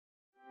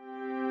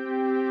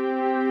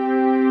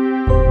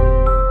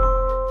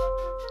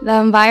The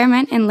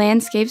Environment and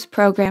Landscapes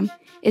program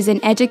is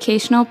an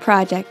educational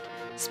project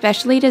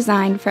specially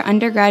designed for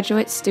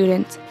undergraduate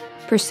students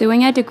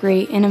pursuing a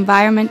degree in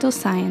environmental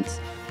science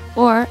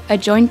or a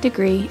joint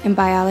degree in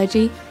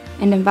biology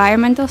and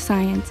environmental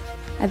science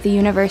at the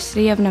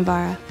University of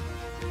Navarra.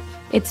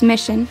 Its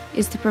mission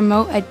is to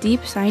promote a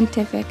deep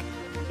scientific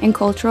and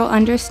cultural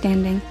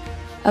understanding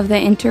of the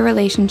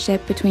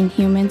interrelationship between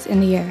humans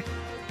and the earth.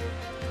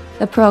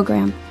 The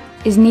program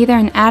is neither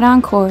an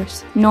add-on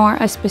course nor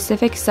a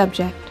specific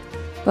subject,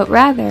 but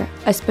rather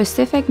a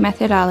specific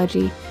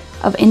methodology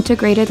of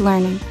integrated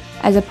learning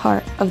as a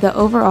part of the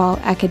overall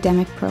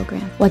academic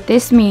program. What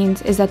this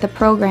means is that the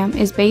program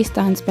is based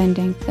on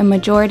spending the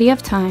majority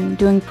of time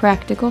doing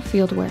practical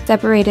fieldwork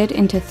separated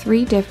into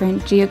 3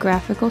 different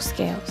geographical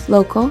scales: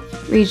 local,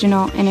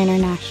 regional, and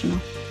international.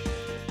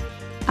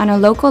 On a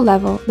local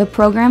level, the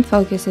program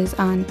focuses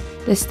on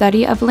the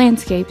study of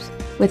landscapes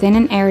within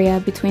an area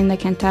between the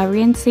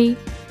Cantabrian Sea,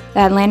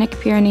 the Atlantic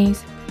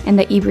Pyrenees, and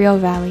the Ebro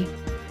Valley.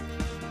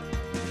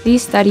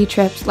 These study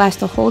trips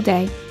last a whole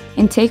day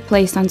and take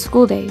place on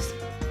school days.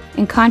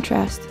 In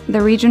contrast,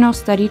 the regional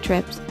study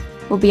trips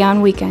will be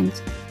on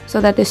weekends so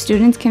that the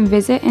students can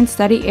visit and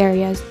study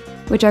areas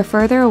which are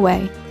further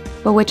away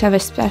but which have a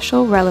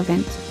special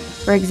relevance,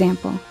 for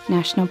example,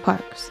 national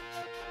parks.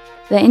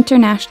 The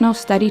international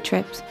study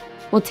trips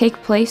will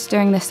take place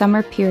during the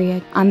summer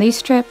period. On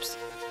these trips,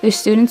 the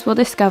students will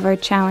discover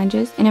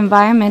challenges in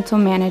environmental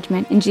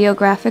management in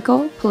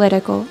geographical,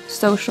 political,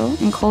 social,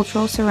 and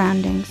cultural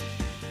surroundings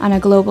on a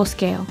global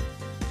scale,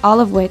 all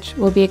of which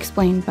will be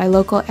explained by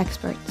local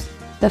experts.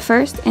 The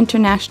first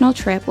international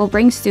trip will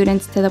bring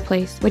students to the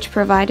place which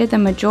provided the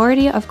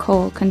majority of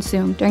coal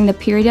consumed during the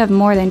period of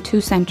more than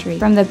 2 centuries,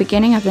 from the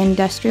beginning of the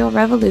Industrial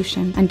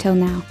Revolution until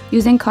now.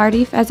 Using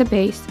Cardiff as a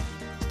base,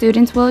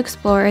 students will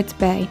explore its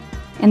bay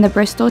and the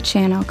Bristol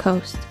Channel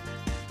coast,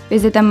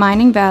 visit the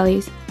mining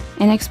valleys,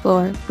 and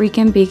explore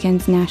Brecon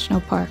Beacons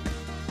National Park.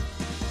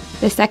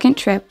 The second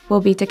trip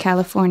will be to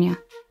California.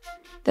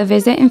 The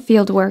visit and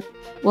fieldwork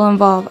will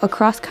involve a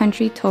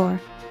cross-country tour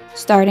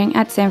starting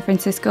at San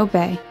Francisco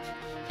Bay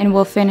and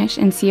will finish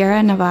in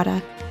Sierra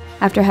Nevada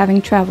after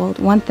having traveled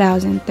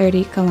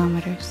 1,030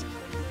 kilometers.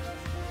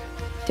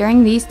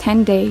 During these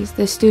 10 days,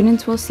 the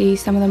students will see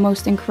some of the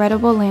most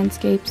incredible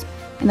landscapes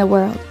in the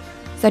world,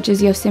 such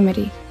as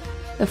Yosemite,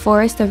 the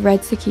forest of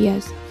red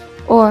cicadas,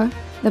 or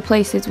the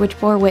places which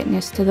bore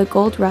witness to the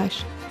gold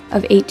rush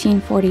of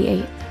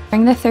 1848.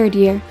 During the 3rd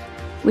year,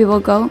 we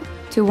will go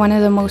to one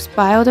of the most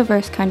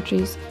biodiverse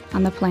countries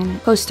on the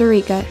planet. Costa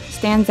Rica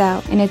stands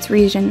out in its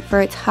region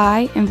for its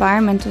high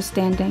environmental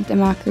standing,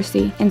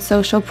 democracy, and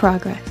social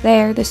progress.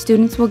 There, the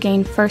students will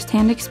gain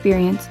first-hand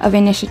experience of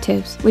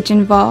initiatives which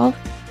involve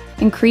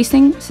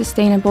increasing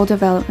sustainable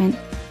development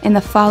in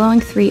the following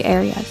 3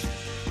 areas: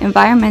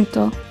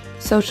 environmental,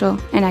 social,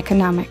 and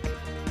economic.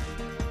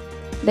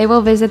 They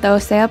will visit the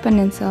Osea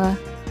Peninsula,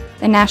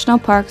 the national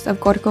parks of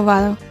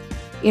Corcovado,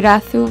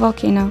 Irazu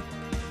Volcano,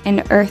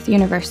 and Earth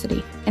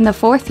University. In the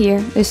 4th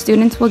year, the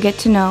students will get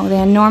to know the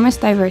enormous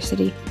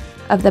diversity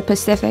of the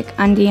Pacific,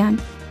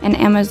 Andean, and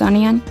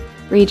Amazonian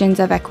regions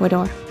of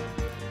Ecuador.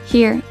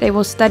 Here, they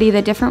will study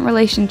the different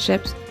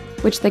relationships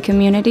which the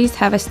communities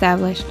have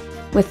established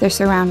with their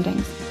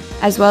surroundings,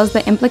 as well as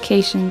the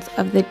implications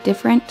of the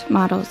different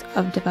models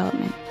of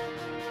development.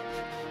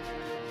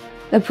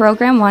 The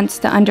program wants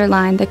to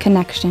underline the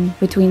connection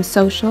between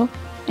social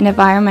and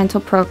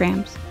environmental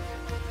programs.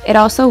 It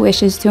also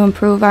wishes to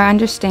improve our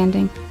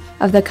understanding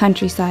of the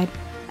countryside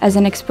as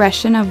an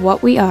expression of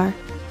what we are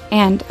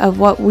and of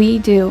what we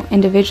do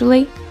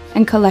individually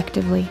and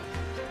collectively,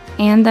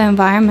 and the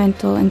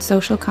environmental and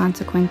social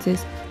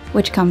consequences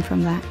which come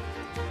from that.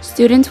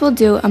 Students will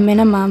do a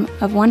minimum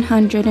of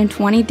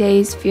 120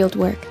 days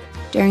fieldwork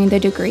during the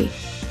degree,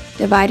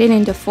 divided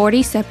into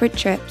 40 separate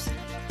trips,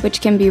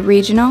 which can be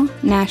regional,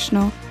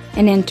 national,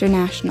 and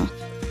international.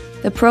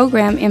 The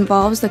program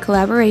involves the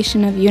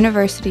collaboration of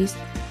universities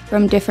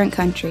from different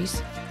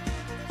countries.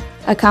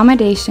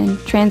 Accommodation,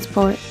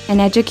 transport,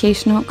 and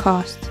educational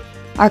costs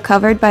are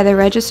covered by the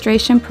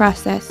registration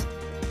process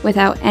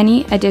without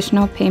any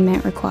additional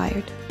payment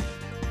required.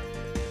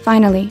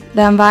 Finally,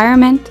 the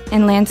Environment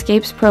and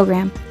Landscapes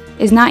program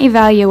is not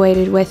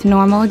evaluated with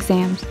normal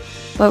exams,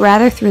 but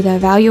rather through the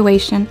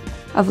evaluation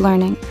of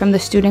learning from the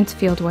students'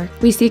 fieldwork.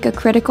 We seek a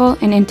critical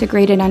and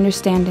integrated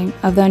understanding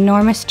of the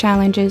enormous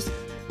challenges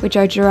which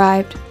are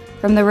derived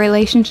from the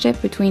relationship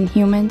between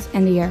humans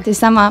and the earth. To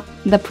sum up,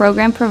 the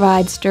program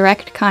provides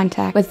direct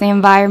contact with the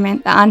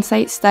environment, the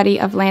on-site study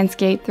of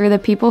landscape through the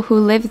people who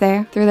live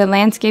there, through the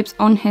landscape's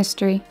own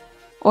history,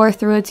 or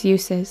through its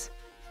uses,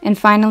 and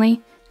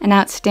finally, an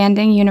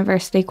outstanding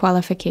university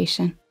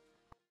qualification.